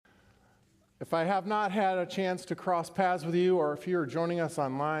If I have not had a chance to cross paths with you, or if you're joining us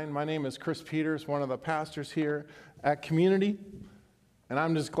online, my name is Chris Peters, one of the pastors here at Community, and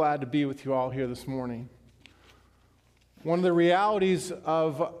I'm just glad to be with you all here this morning. One of the realities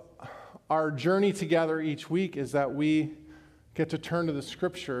of our journey together each week is that we get to turn to the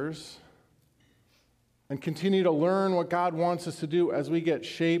Scriptures and continue to learn what God wants us to do as we get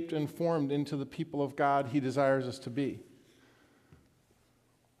shaped and formed into the people of God He desires us to be.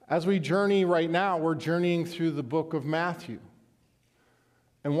 As we journey right now, we're journeying through the book of Matthew.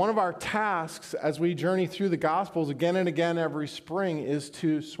 And one of our tasks as we journey through the Gospels again and again every spring is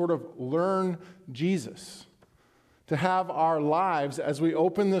to sort of learn Jesus, to have our lives as we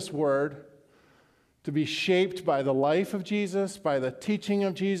open this Word to be shaped by the life of Jesus, by the teaching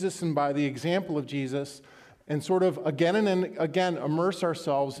of Jesus, and by the example of Jesus, and sort of again and again immerse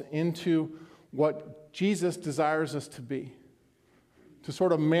ourselves into what Jesus desires us to be. To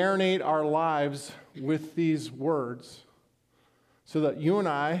sort of marinate our lives with these words so that you and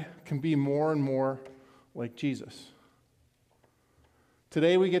I can be more and more like Jesus.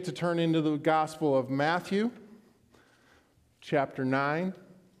 Today we get to turn into the Gospel of Matthew, chapter 9,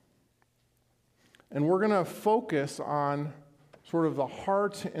 and we're going to focus on sort of the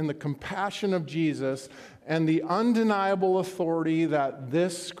heart and the compassion of Jesus and the undeniable authority that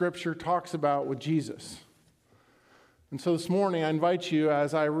this scripture talks about with Jesus. And so this morning, I invite you,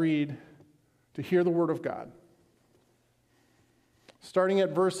 as I read, to hear the Word of God. Starting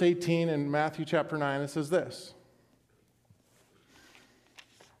at verse 18 in Matthew chapter 9, it says this.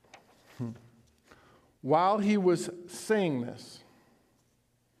 While he was saying this,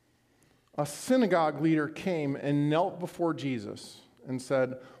 a synagogue leader came and knelt before Jesus and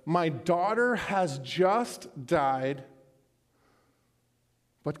said, "My daughter has just died,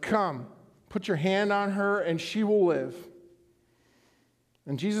 but come, put your hand on her, and she will live."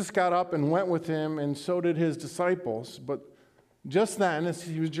 And Jesus got up and went with him, and so did his disciples. But just then, as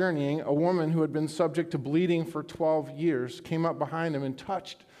he was journeying, a woman who had been subject to bleeding for 12 years came up behind him and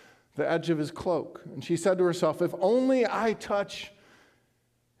touched the edge of his cloak. And she said to herself, "If only I touch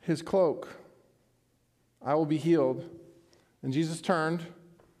his cloak, I will be healed." And Jesus turned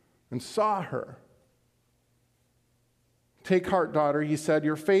and saw her. "Take heart, daughter," he said,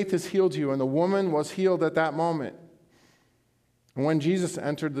 "your faith has healed you." And the woman was healed at that moment. And when Jesus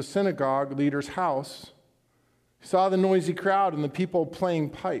entered the synagogue leader's house, he saw the noisy crowd and the people playing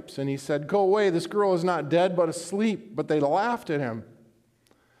pipes. And he said, "Go away, this girl is not dead but asleep." But they laughed at him.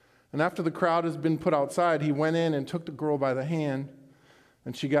 And after the crowd has been put outside, he went in and took the girl by the hand.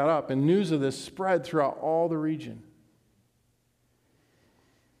 And she got up, and news of this spread throughout all the region.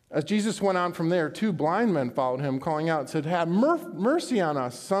 As Jesus went on from there, 2 blind men followed him, calling out and said, "Have mercy on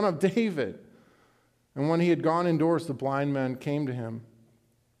us, Son of David." And when he had gone indoors, the blind men came to him.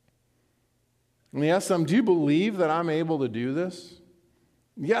 And he asked them, "Do you believe that I'm able to do this?"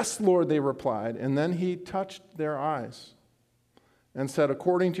 "Yes, Lord," they replied. And then he touched their eyes and said,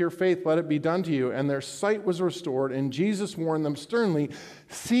 "According to your faith, let it be done to you." And their sight was restored, and Jesus warned them sternly,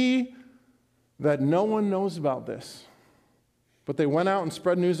 "See that no one knows about this." But they went out and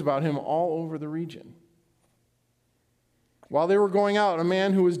spread news about him all over the region. While they were going out, a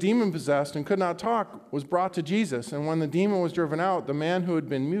man who was demon-possessed and could not talk was brought to Jesus. And when the demon was driven out, the man who had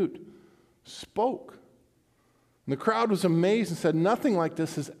been mute spoke. And the crowd was amazed and said, "Nothing like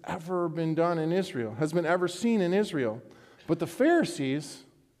this has ever been done in Israel, has been ever seen in Israel." But the Pharisees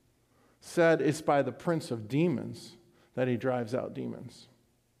said, "It's by the prince of demons that he drives out demons."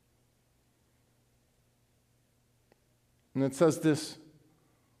 And it says this,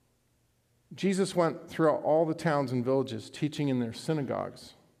 Jesus went throughout all the towns and villages, teaching in their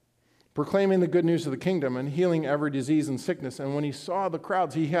synagogues, proclaiming the good news of the kingdom and healing every disease and sickness. And when he saw the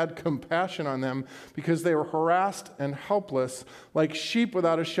crowds, he had compassion on them because they were harassed and helpless, like sheep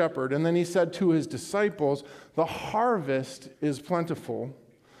without a shepherd. And then he said to his disciples, "The harvest is plentiful,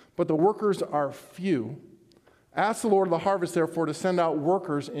 but the workers are few. Ask the Lord of the harvest, therefore, to send out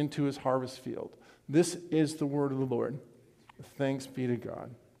workers into his harvest field." This is the word of the Lord. Thanks be to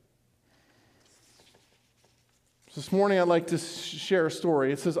God. So this morning I'd like to share a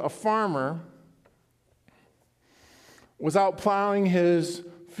story. It says a farmer was out plowing his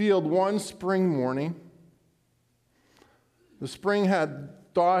field one spring morning. The spring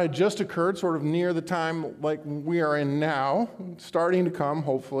thaw had just occurred, sort of near the time like we are in now, starting to come,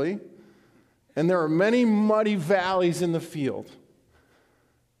 hopefully. And there are many muddy valleys in the field.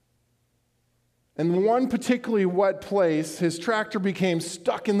 In one particularly wet place, his tractor became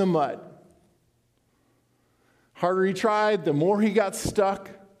stuck in the mud. Harder he tried, the more he got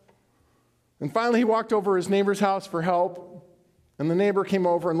stuck. And finally, he walked over to his neighbor's house for help. And the neighbor came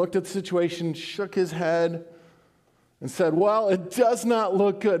over and looked at the situation, shook his head, and said, well, it does not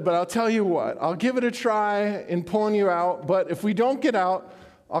look good, but I'll tell you what, I'll give it a try in pulling you out, but if we don't get out,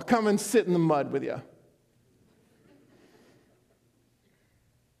 I'll come and sit in the mud with you.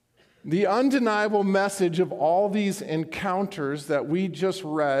 The undeniable message of all these encounters that we just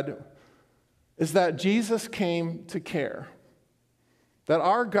read is that Jesus came to care. That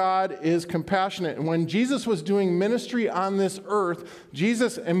our God is compassionate. And when Jesus was doing ministry on this earth,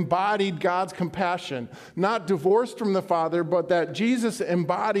 Jesus embodied God's compassion. Not divorced from the Father, but that Jesus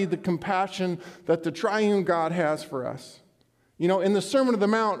embodied the compassion that the triune God has for us. You know, in the Sermon on the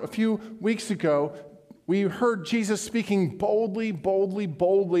Mount a few weeks ago, we heard Jesus speaking boldly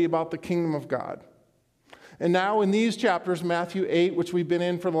about the kingdom of God. And now in these chapters, Matthew 8, which we've been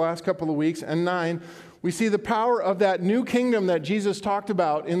in for the last couple of weeks, and 9, we see the power of that new kingdom that Jesus talked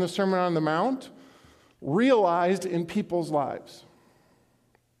about in the Sermon on the Mount realized in people's lives.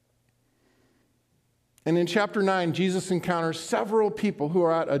 And in chapter 9, Jesus encounters several people who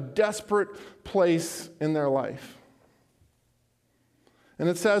are at a desperate place in their life. And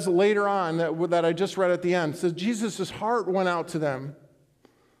it says later on that I just read at the end, it says Jesus' heart went out to them,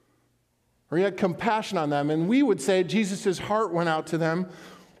 or he had compassion on them. And we would say Jesus' heart went out to them,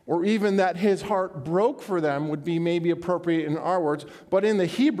 or even that his heart broke for them would be maybe appropriate in our words. But in the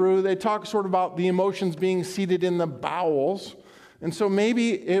Hebrew, they talk sort of about the emotions being seated in the bowels. And so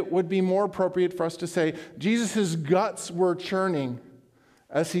maybe it would be more appropriate for us to say Jesus' guts were churning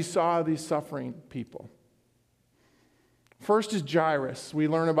as he saw these suffering people. First is Jairus. We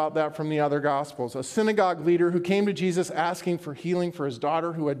learn about that from the other Gospels. A synagogue leader who came to Jesus asking for healing for his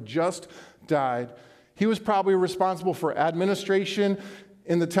daughter who had just died. He was probably responsible for administration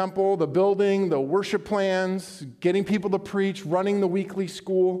in the temple, the building, the worship plans, getting people to preach, running the weekly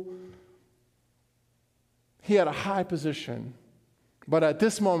school. He had a high position. But at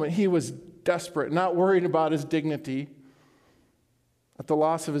this moment, he was desperate, not worried about his dignity at the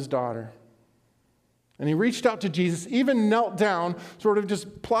loss of his daughter. And he reached out to Jesus, even knelt down, sort of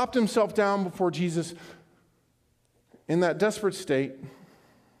just plopped himself down before Jesus in that desperate state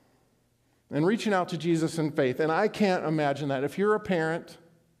and reaching out to Jesus in faith. And I can't imagine that. If you're a parent,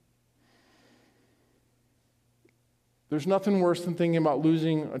 there's nothing worse than thinking about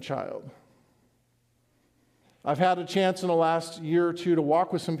losing a child. I've had a chance in the last year or two to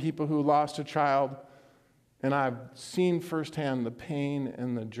walk with some people who lost a child, and I've seen firsthand the pain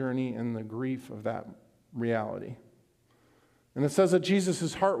and the journey and the grief of that reality. And it says that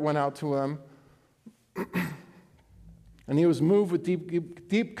Jesus' heart went out to him, and he was moved with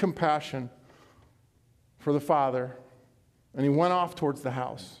deep compassion for the father, and he went off towards the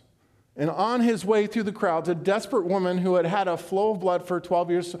house. And on his way through the crowds, a desperate woman who had had a flow of blood for 12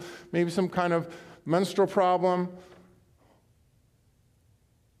 years, maybe some kind of menstrual problem,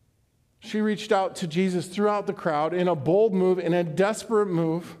 she reached out to Jesus throughout the crowd in a bold move, in a desperate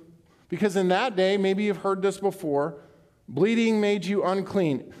move, because in that day, maybe you've heard this before, bleeding made you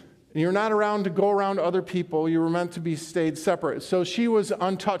unclean. You're not around to go around other people. You were meant to be stayed separate. So she was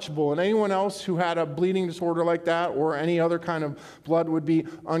untouchable, and anyone else who had a bleeding disorder like that or any other kind of blood would be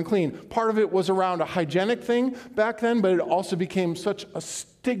unclean. Part of it was around a hygienic thing back then, but it also became such a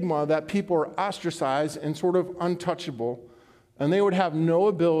stigma that people were ostracized and sort of untouchable, and they would have no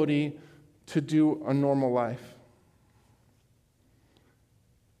ability to do a normal life.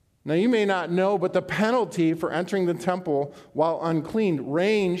 Now, you may not know, but the penalty for entering the temple while unclean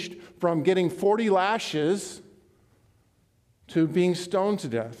ranged from getting 40 lashes to being stoned to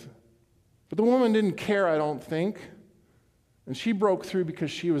death. But the woman didn't care, I don't think. And she broke through because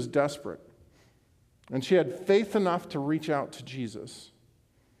she was desperate. And she had faith enough to reach out to Jesus.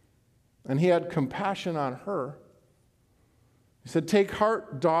 And he had compassion on her. He said, "Take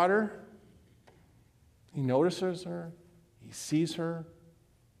heart, daughter." He notices her. He sees her.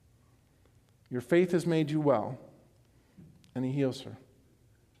 Your faith has made you well. And he heals her.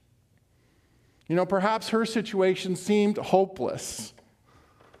 You know, perhaps her situation seemed hopeless.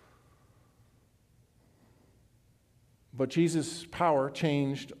 But Jesus' power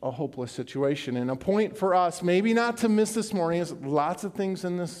changed a hopeless situation. And a point for us, maybe not to miss this morning, there's lots of things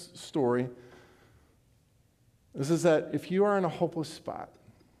in this story. This is that if you are in a hopeless spot,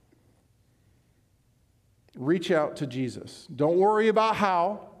 reach out to Jesus. Don't worry about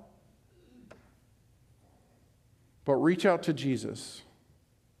how, but reach out to Jesus.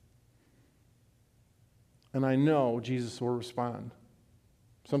 And I know Jesus will respond.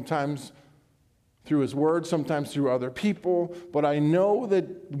 Sometimes through his word, sometimes through other people. But I know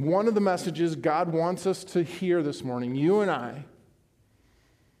that one of the messages God wants us to hear this morning, you and I,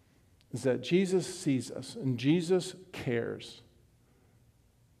 is that Jesus sees us and Jesus cares.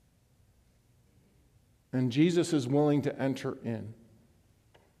 And Jesus is willing to enter in.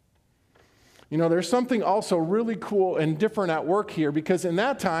 You know, there's something also really cool and different at work here, because in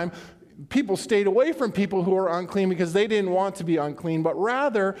that time, people stayed away from people who are unclean because they didn't want to be unclean, but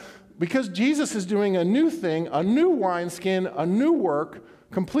rather because Jesus is doing a new thing, a new wineskin, a new work,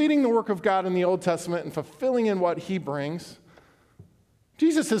 completing the work of God in the Old Testament and fulfilling in what he brings.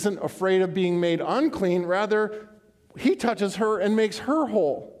 Jesus isn't afraid of being made unclean. Rather, he touches her and makes her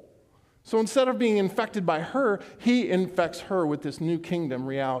whole. So instead of being infected by her, he infects her with this new kingdom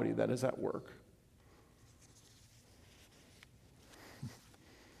reality that is at work.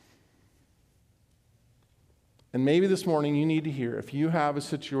 And maybe this morning you need to hear, if you have a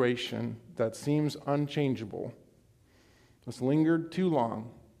situation that seems unchangeable, that's lingered too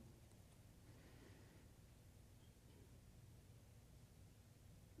long,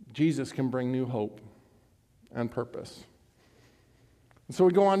 Jesus can bring new hope and purpose. And so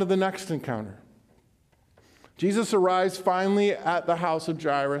we go on to the next encounter. Jesus arrives finally at the house of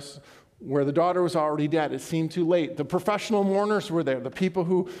Jairus, where the daughter was already dead. It seemed too late. The professional mourners were there, the people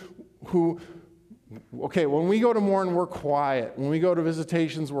who okay, when we go to mourn, we're quiet. When we go to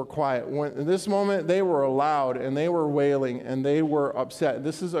visitations, we're quiet. In this moment, they were loud, and they were wailing, and they were upset.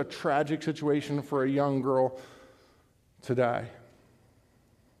 This is a tragic situation for a young girl to die.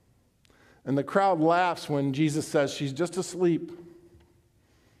 And the crowd laughs when Jesus says she's just asleep,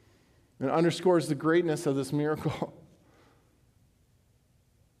 and underscores the greatness of this miracle.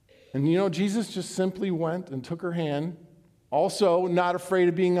 And you know, Jesus just simply went and took her hand. Also, not afraid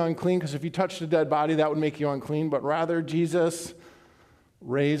of being unclean, because if you touched a dead body, that would make you unclean. But rather, Jesus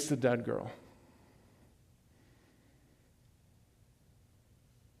raised the dead girl.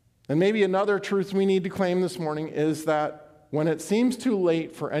 And maybe another truth we need to claim this morning is that when it seems too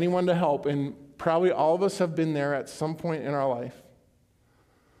late for anyone to help, and probably all of us have been there at some point in our life,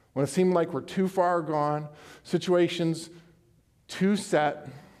 when it seemed like we're too far gone, situations too set,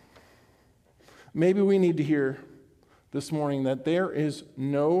 maybe we need to hear this morning that there is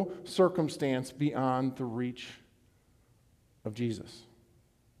no circumstance beyond the reach of Jesus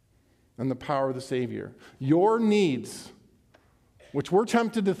and the power of the Savior. Your needs, which we're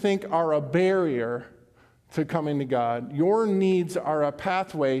tempted to think are a barrier to coming to God, your needs are a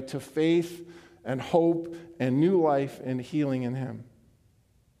pathway to faith and hope and new life and healing in Him.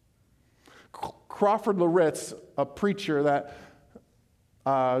 Crawford Loritz, a preacher that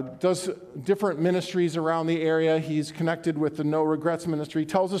does different ministries around the area. He's connected with the No Regrets ministry.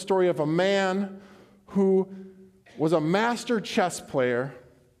 Tells a story of a man who was a master chess player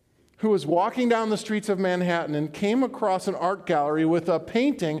who was walking down the streets of Manhattan and came across an art gallery with a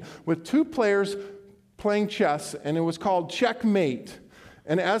painting with two players playing chess, and it was called Checkmate.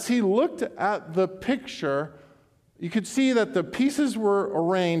 And as he looked at the picture, you could see that the pieces were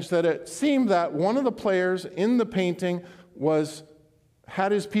arranged, that it seemed that one of the players in the painting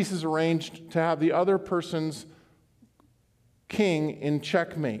had his pieces arranged to have the other person's king in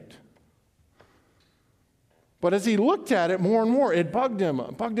checkmate. But as he looked at it more and more, it bugged him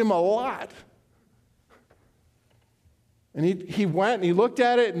a lot. And he went and he looked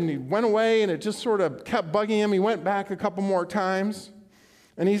at it and he went away, and it just sort of kept bugging him. He went back a couple more times,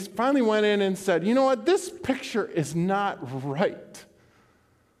 and he finally went in and said, "You know what? This picture is not right."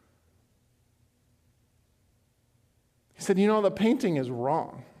 He said, "You know, the painting is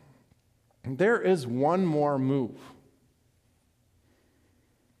wrong. There is one more move."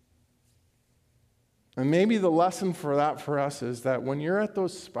 And maybe the lesson for that for us is that when you're at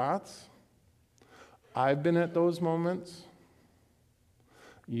those spots, I've been at those moments,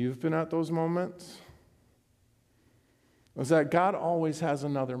 you've been at those moments, is that God always has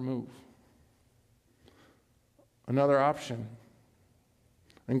another move, another option.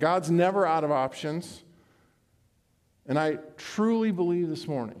 And God's never out of options. And I truly believe this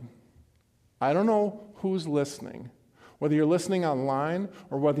morning, I don't know who's listening, whether you're listening online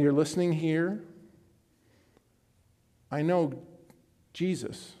or whether you're listening here, I know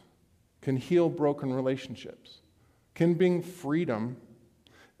Jesus can heal broken relationships, can bring freedom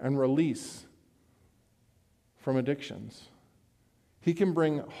and release from addictions. He can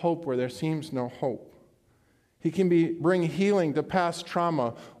bring hope where there seems no hope. He can bring healing to past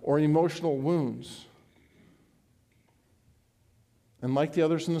trauma or emotional wounds. And like the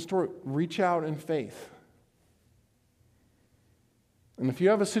others in the story, reach out in faith. And if you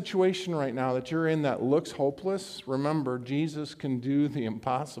have a situation right now that you're in that looks hopeless, remember, Jesus can do the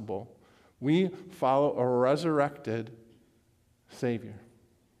impossible. We follow a resurrected Savior.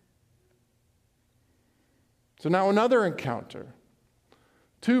 So now another encounter.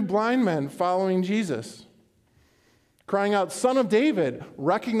 Two blind men following Jesus. crying out, "Son of David,"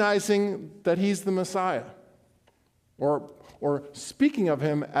 recognizing that he's the Messiah, or speaking of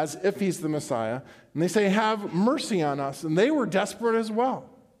him as if he's the Messiah. And they say, "Have mercy on us." And they were desperate as well.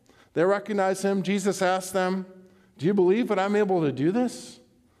 They recognize him. Jesus asked them, "Do you believe that I'm able to do this?"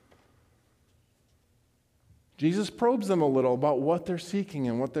 Jesus probes them a little about what they're seeking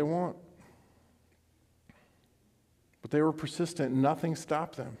and what they want. But they were persistent. Nothing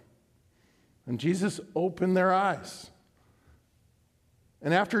stopped them. And Jesus opened their eyes.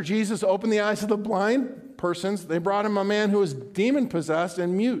 And after Jesus opened the eyes of the blind persons, they brought him a man who was demon-possessed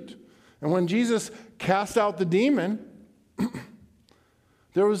and mute. And when Jesus cast out the demon,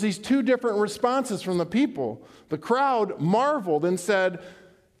 there was these two different responses from the people. The crowd marveled and said,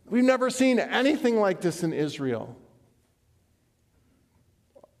 "We've never seen anything like this in Israel."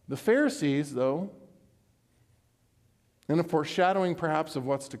 The Pharisees, though, in a foreshadowing perhaps of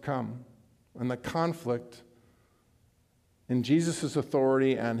what's to come, and the conflict in Jesus'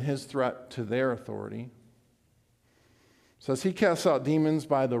 authority and his threat to their authority, says he casts out demons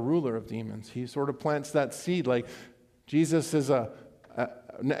by the ruler of demons. He sort of plants that seed like Jesus is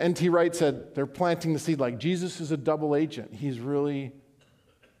N.T. Wright said they're planting the seed like Jesus is a double agent. He's really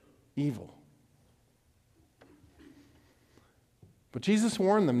evil. But Jesus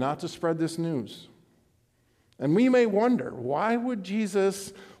warned them not to spread this news. And we may wonder, why would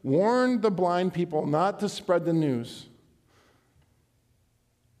Jesus warn the blind people not to spread the news?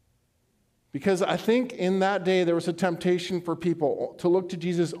 Because I think in that day there was a temptation for people to look to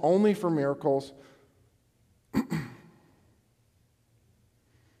Jesus only for miracles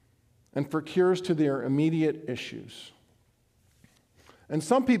and for cures to their immediate issues. And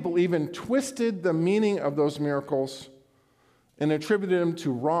some people even twisted the meaning of those miracles and attributed them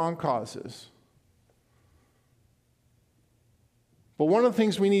to wrong causes. But one of the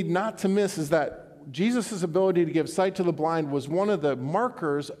things we need not to miss is that Jesus' ability to give sight to the blind was one of the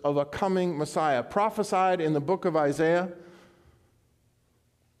markers of a coming Messiah, prophesied in the book of Isaiah.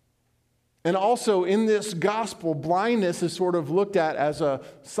 And also in this gospel, blindness is sort of looked at as a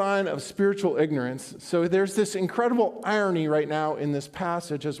sign of spiritual ignorance. So there's this incredible irony right now in this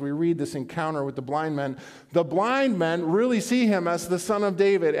passage as we read this encounter with the blind men. The blind men really see him as the Son of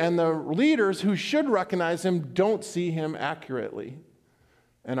David, and the leaders who should recognize him don't see him accurately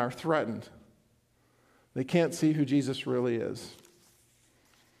and are threatened. They can't see who Jesus really is.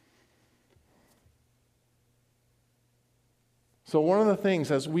 So one of the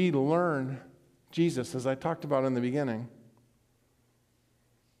things as we learn Jesus, as I talked about in the beginning,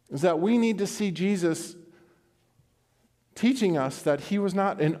 is that we need to see Jesus teaching us that he was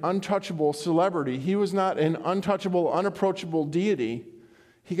not an untouchable celebrity. He was not an untouchable, unapproachable deity.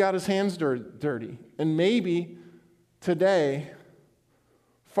 He got his hands dirty. And maybe today,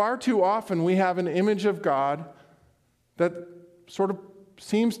 far too often we have an image of God that sort of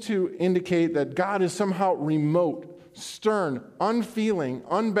seems to indicate that God is somehow remote, stern, unfeeling,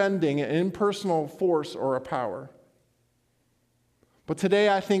 unbending, an impersonal force or a power. But today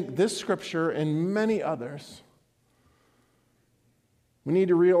I think this scripture and many others, we need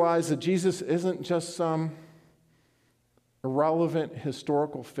to realize that Jesus isn't just some irrelevant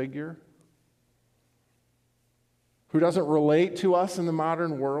historical figure who doesn't relate to us in the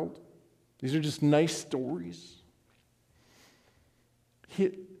modern world. These are just nice stories.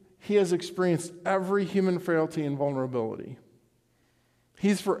 He has experienced every human frailty and vulnerability.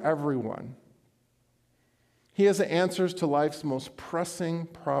 He's for everyone. He has the answers to life's most pressing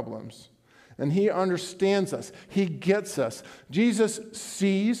problems. And he understands us. He gets us. Jesus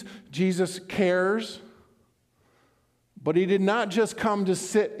sees, Jesus cares, but he did not just come to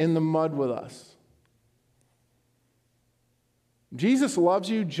sit in the mud with us. Jesus loves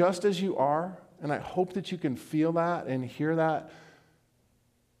you just as you are, and I hope that you can feel that and hear that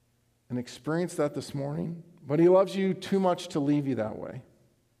and experience that this morning. But he loves you too much to leave you that way.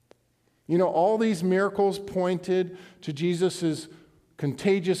 You know, all these miracles pointed to Jesus'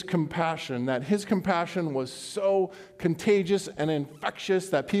 contagious compassion, that his compassion was so contagious and infectious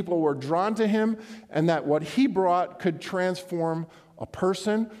that people were drawn to him, and that what he brought could transform a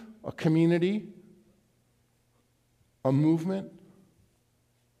person, a community, a movement.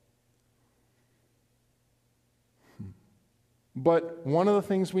 But one of the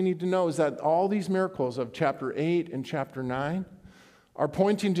things we need to know is that all these miracles of chapter 8 and chapter 9 are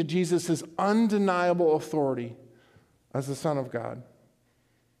pointing to Jesus' undeniable authority as the Son of God.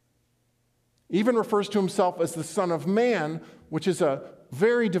 He even refers to himself as the Son of Man, which is a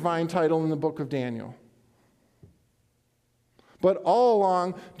very divine title in the book of Daniel. But all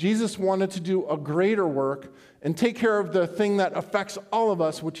along, Jesus wanted to do a greater work and take care of the thing that affects all of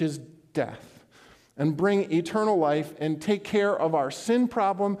us, which is death. and bring eternal life and take care of our sin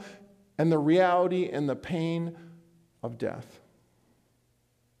problem and the reality and the pain of death.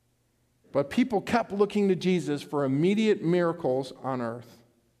 But people kept looking to Jesus for immediate miracles on earth.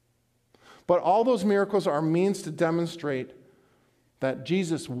 But all those miracles are means to demonstrate that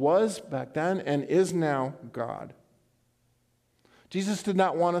Jesus was back then and is now God. Jesus did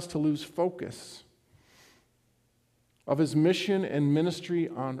not want us to lose focus of his mission and ministry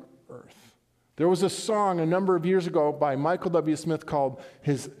on earth. There was a song a number of years ago by Michael W. Smith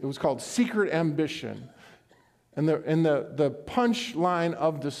it was called Secret Ambition. And the punchline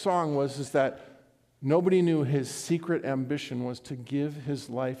of the song is that nobody knew his secret ambition was to give his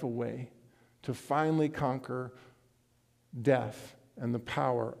life away, to finally conquer death and the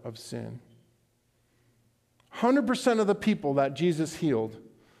power of sin. 100% of the people that Jesus healed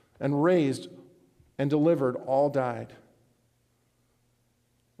and raised and delivered all died.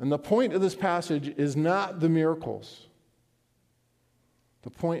 And the point of this passage is not the miracles.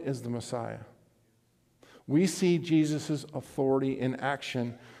 The point is the Messiah. We see Jesus' authority in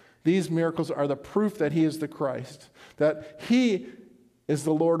action. These miracles are the proof that he is the Christ, that he is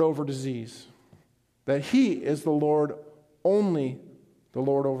the Lord over disease, that he is the Lord, only the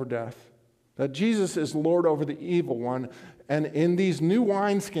Lord over death, that Jesus is Lord over the evil one. And in these new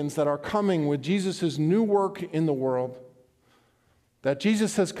wineskins that are coming with Jesus' new work in the world, that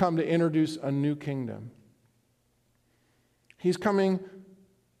Jesus has come to introduce a new kingdom. He's coming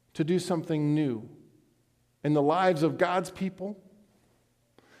to do something new in the lives of God's people,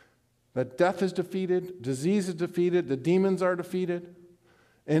 that death is defeated, disease is defeated, the demons are defeated.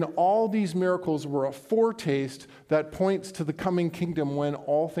 And all these miracles were a foretaste that points to the coming kingdom when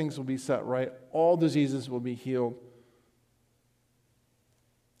all things will be set right, all diseases will be healed.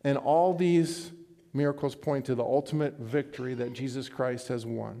 And all these miracles point to the ultimate victory that Jesus Christ has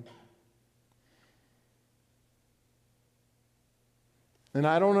won. And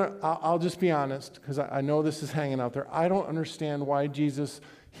I'll just be honest, because I know this is hanging out there. I don't understand why Jesus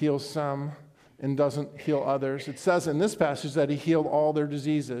heals some and doesn't heal others. It says in this passage that he healed all their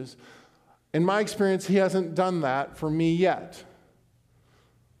diseases. In my experience, he hasn't done that for me yet.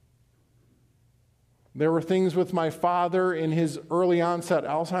 There were things with my father in his early onset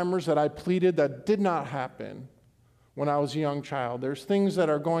Alzheimer's that I pleaded that did not happen when I was a young child. There's things that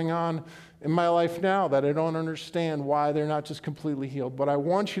are going on in my life now that I don't understand why they're not just completely healed. But I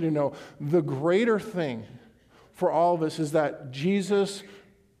want you to know the greater thing for all of us is that Jesus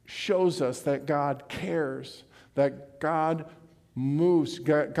shows us that God cares, that God moves,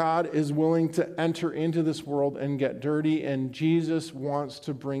 God is willing to enter into this world and get dirty, and Jesus wants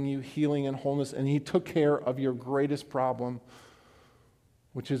to bring you healing and wholeness, and he took care of your greatest problem,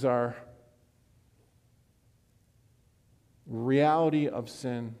 which is our reality of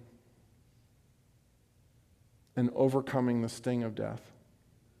sin and overcoming the sting of death.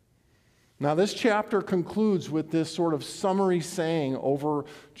 Now, this chapter concludes with this sort of summary saying over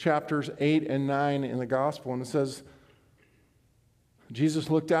chapters 8 and 9 in the gospel. And it says, Jesus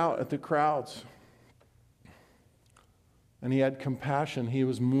looked out at the crowds and he had compassion. He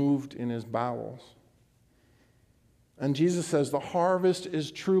was moved in his bowels. And Jesus says, the harvest is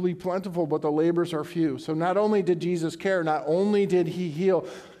truly plentiful, but the labors are few. So not only did Jesus care, not only did he heal,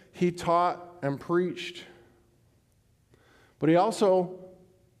 he taught and preached. But he also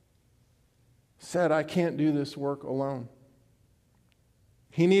said, I can't do this work alone.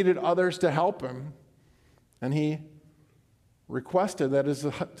 He needed others to help him, and he requested that his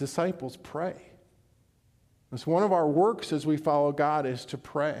disciples pray. It's one of our works as we follow God is to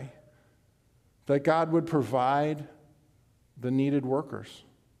pray, that God would provide the needed workers.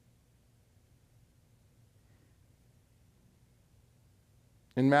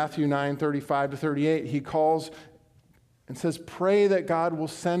 In Matthew 9:35-38, he calls and says, pray that God will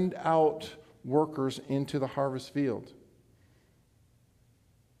send out workers into the harvest field.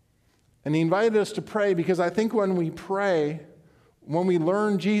 And he invited us to pray because I think when we pray, when we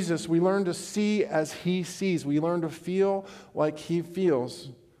learn Jesus, we learn to see as he sees. We learn to feel like he feels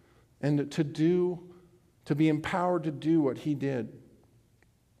and to be empowered to do what he did.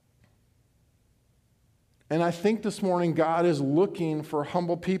 And I think this morning God is looking for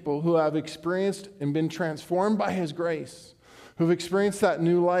humble people who have experienced and been transformed by his grace, who've experienced that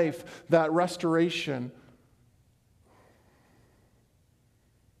new life, that restoration,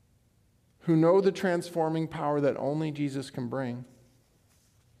 who know the transforming power that only Jesus can bring.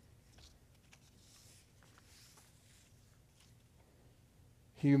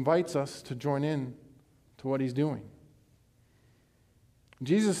 He invites us to join in to what he's doing.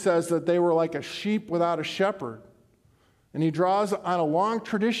 Jesus says that they were like a sheep without a shepherd. And he draws on a long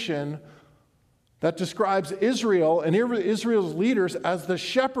tradition that describes Israel and Israel's leaders as the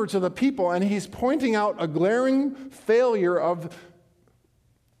shepherds of the people, and he's pointing out a glaring failure of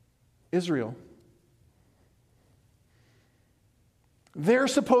Israel. They're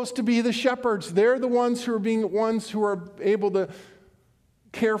supposed to be the shepherds. They're the ones who are able to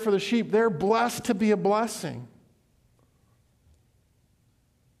care for the sheep. They're blessed to be a blessing.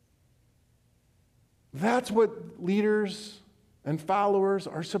 That's what leaders and followers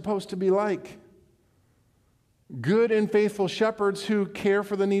are supposed to be like. Good and faithful shepherds who care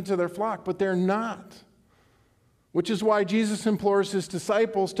for the needs of their flock, but they're not. Which is why Jesus implores his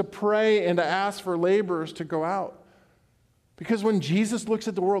disciples to pray and to ask for laborers to go out. Because when Jesus looks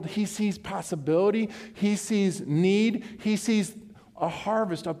at the world, he sees possibility, he sees need, he sees a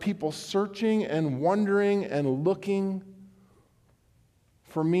harvest of people searching and wondering and looking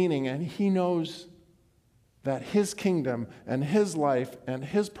for meaning, and he knows that his kingdom and his life and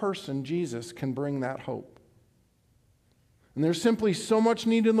his person, Jesus, can bring that hope. And there's simply so much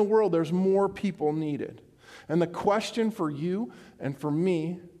need in the world, there's more people needed. And the question for you and for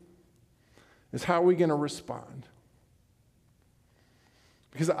me is, how are we going to respond?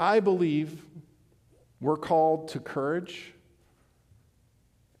 Because I believe we're called to courage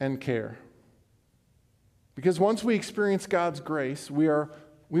and care. Because once we experience God's grace, God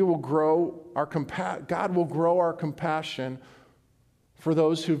will grow our compassion for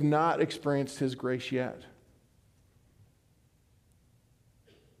those who've not experienced his grace yet.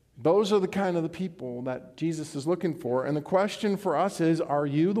 Those are the kind of the people that Jesus is looking for. And the question for us is, are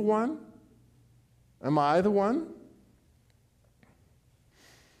you the one? Am I the one?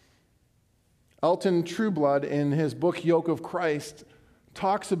 Elton Trueblood, in his book Yoke of Christ,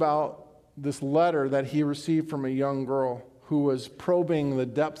 talks about this letter that he received from a young girl who was probing the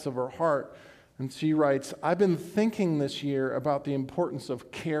depths of her heart. And she writes, "I've been thinking this year about the importance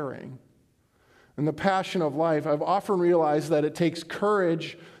of caring and the passion of life. I've often realized that it takes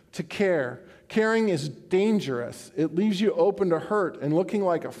courage to care. Caring is dangerous. It leaves you open to hurt and looking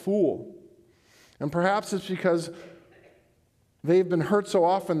like a fool. And perhaps it's because they've been hurt so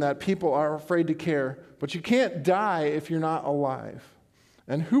often that people are afraid to care. But you can't die if you're not alive.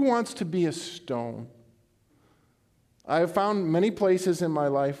 And who wants to be a stone? I have found many places in my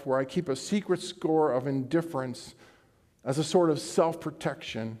life where I keep a secret score of indifference as a sort of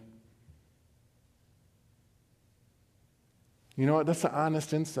self-protection." You know what? That's an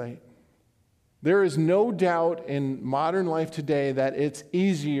honest insight. There is no doubt in modern life today that it's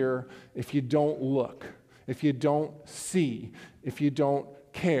easier if you don't look, if you don't see, if you don't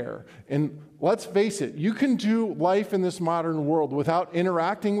care. And let's face it, you can do life in this modern world without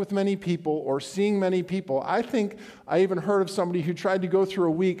interacting with many people or seeing many people. I think I even heard of somebody who tried to go through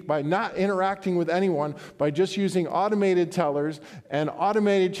a week by not interacting with anyone, by just using automated tellers and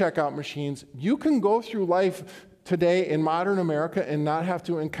automated checkout machines. You can go through life today in modern America and not have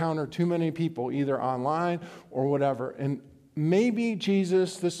to encounter too many people, either online or whatever. And maybe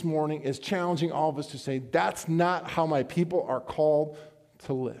Jesus this morning is challenging all of us to say, that's not how my people are called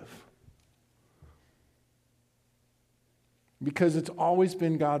to live. Because it's always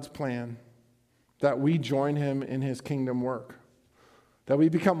been God's plan that we join him in his kingdom work, that we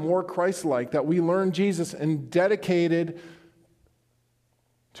become more Christ-like, that we learn Jesus and dedicated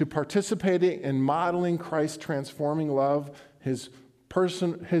to participating in modeling Christ's transforming love, his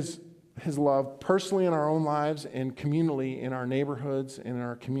love personally in our own lives and communally in our neighborhoods, in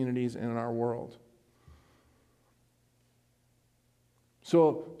our communities, and in our world.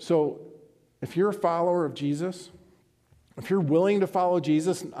 So if you're a follower of Jesus, if you're willing to follow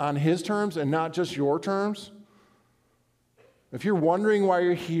Jesus on his terms and not just your terms, if you're wondering why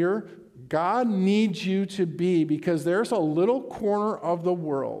you're here, God needs you to be, because there's a little corner of the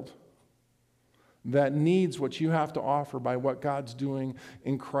world that needs what you have to offer by what God's doing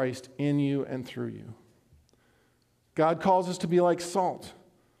in Christ in you and through you. God calls us to be like salt,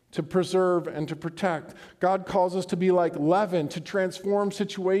 to preserve and to protect. God calls us to be like leaven, to transform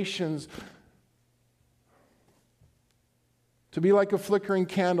situations, to be like a flickering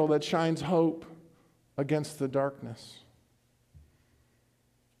candle that shines hope against the darkness.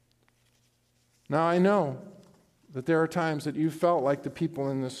 Now, I know that there are times that you felt like the people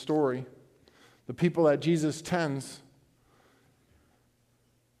in this story, the people that Jesus tends,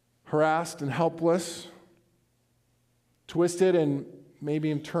 harassed and helpless, twisted and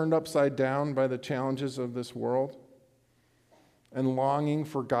maybe turned upside down by the challenges of this world, and longing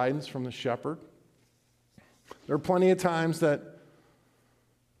for guidance from the shepherd. There are plenty of times that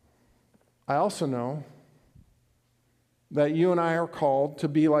I also know that you and I are called to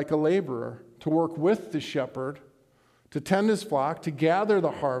be like a laborer, to work with the shepherd, to tend his flock, to gather the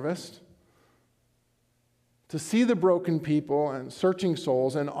harvest, to see the broken people and searching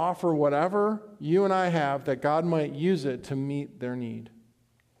souls and offer whatever you and I have that God might use it to meet their need.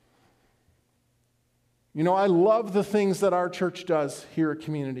 You know, I love the things that our church does here at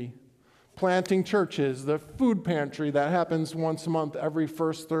Community. Planting churches, the food pantry that happens once a month every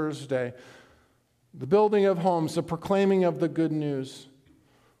first Thursday, the building of homes, the proclaiming of the good news,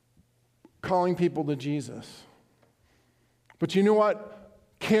 calling people to Jesus. But you know what?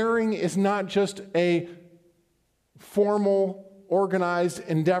 Caring is not just a formal, organized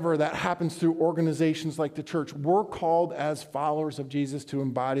endeavor that happens through organizations like the church. We're called as followers of Jesus to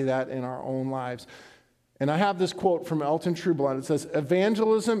embody that in our own lives. And I have this quote from Elton Trueblood. It says,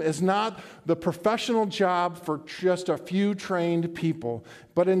 "Evangelism is not the professional job for just a few trained people,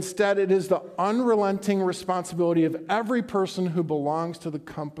 but instead it is the unrelenting responsibility of every person who belongs to the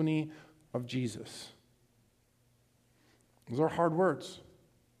company of Jesus." Those are hard words.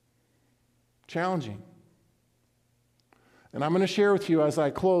 Challenging. And I'm going to share with you as I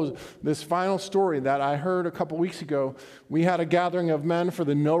close this final story that I heard a couple weeks ago. We had a gathering of men for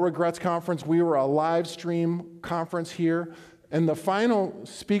the No Regrets Conference. We were a live stream conference here. And the final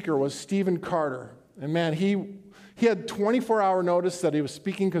speaker was Stephen Carter. And man, he had 24-hour notice that he was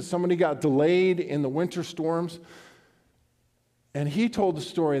speaking because somebody got delayed in the winter storms. And he told a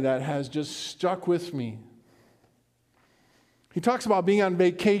story that has just stuck with me. He talks about being on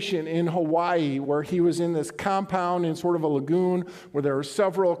vacation in Hawaii, where he was in this compound in sort of a lagoon where there were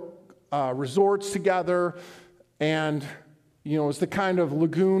several resorts together. And, you know, it's the kind of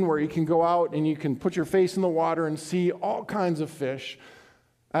lagoon where you can go out and you can put your face in the water and see all kinds of fish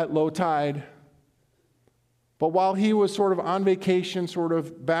at low tide. But while he was sort of on vacation, sort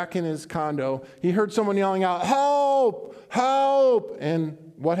of back in his condo, he heard someone yelling out, "Help! Help!" And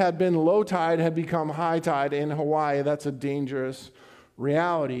what had been low tide had become high tide in Hawaii. That's a dangerous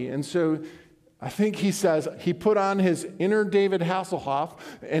reality. And so I think he says he put on his inner David Hasselhoff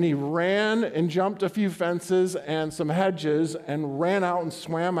and he ran and jumped a few fences and some hedges and ran out and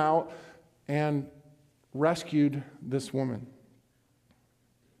swam out and rescued this woman.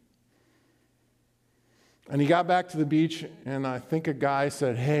 And he got back to the beach, and I think a guy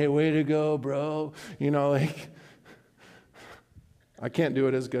said, "Hey, way to go, bro." You know, like, I can't do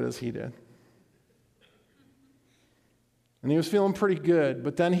it as good as he did. And he was feeling pretty good,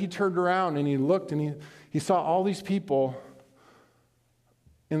 but then he turned around and he looked and he saw all these people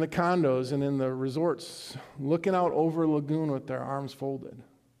in the condos and in the resorts looking out over a lagoon with their arms folded.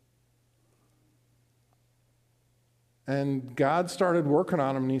 And God started working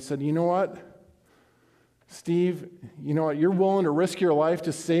on him, and he said, "You know what? Steve, you know what? You're willing to risk your life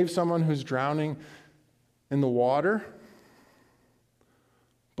to save someone who's drowning in the water.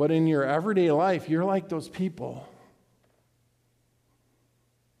 But in your everyday life, you're like those people.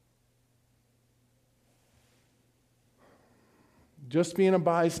 Just being a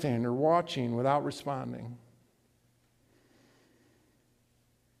bystander, watching without responding."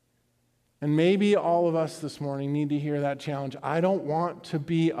 And maybe all of us this morning need to hear that challenge. I don't want to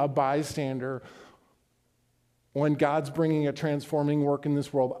be a bystander when God's bringing a transforming work in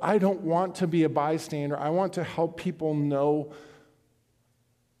this world. I don't want to be a bystander. I want to help people know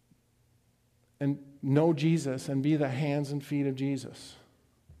Jesus and be the hands and feet of Jesus.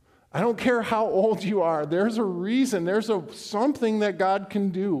 I don't care how old you are. There's a reason. There's something that God can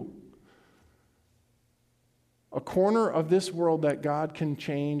do. A corner of this world that God can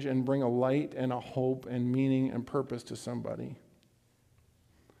change and bring a light and a hope and meaning and purpose to somebody.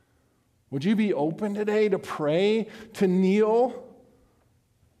 Would you be open today to pray, to kneel,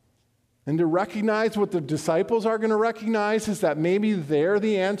 and to recognize what the disciples are going to recognize is that maybe they're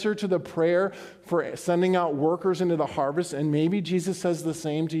the answer to the prayer for sending out workers into the harvest, and maybe Jesus says the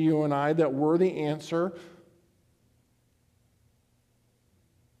same to you and I, that we're the answer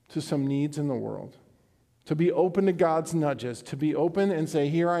to some needs in the world. To be open to God's nudges, to be open and say,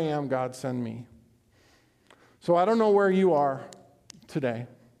 "Here I am, God, send me." So I don't know where you are today.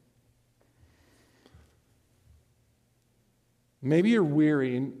 Maybe you're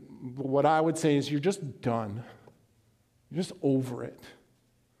weary, and what I would say is you're just done. You're just over it.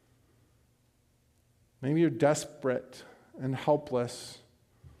 Maybe you're desperate and helpless.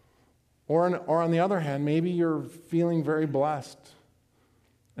 Or on the other hand, maybe you're feeling very blessed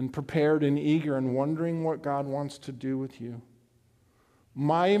and prepared and eager and wondering what God wants to do with you.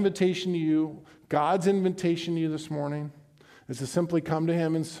 My invitation to you, God's invitation to you this morning, is to simply come to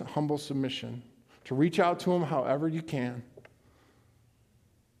Him in humble submission, to reach out to Him however you can.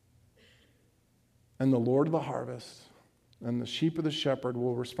 And the Lord of the harvest and the sheep of the shepherd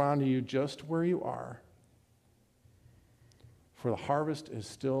will respond to you just where you are. For the harvest is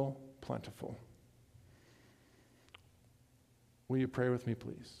still plentiful. Will you pray with me,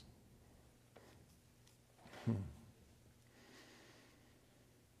 please?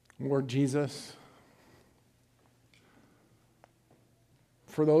 Lord Jesus,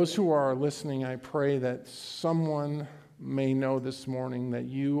 for those who are listening, I pray that someone may know this morning that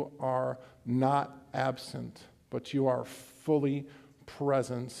you are not absent, but you are fully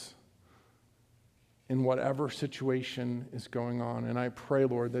present in whatever situation is going on. And I pray,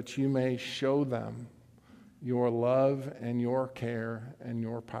 Lord, that you may show them your love and your care and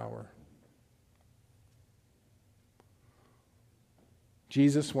your power.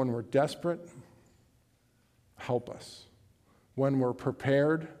 Jesus, when we're desperate, help us. When we're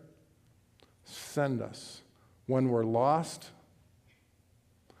prepared, send us. When we're lost,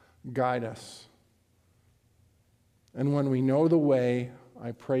 guide us. And when we know the way,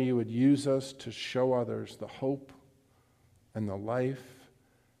 I pray you would use us to show others the hope and the life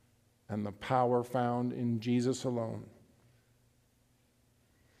and the power found in Jesus alone.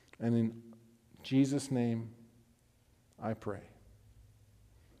 And in Jesus' name, I pray.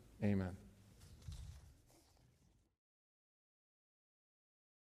 Amen.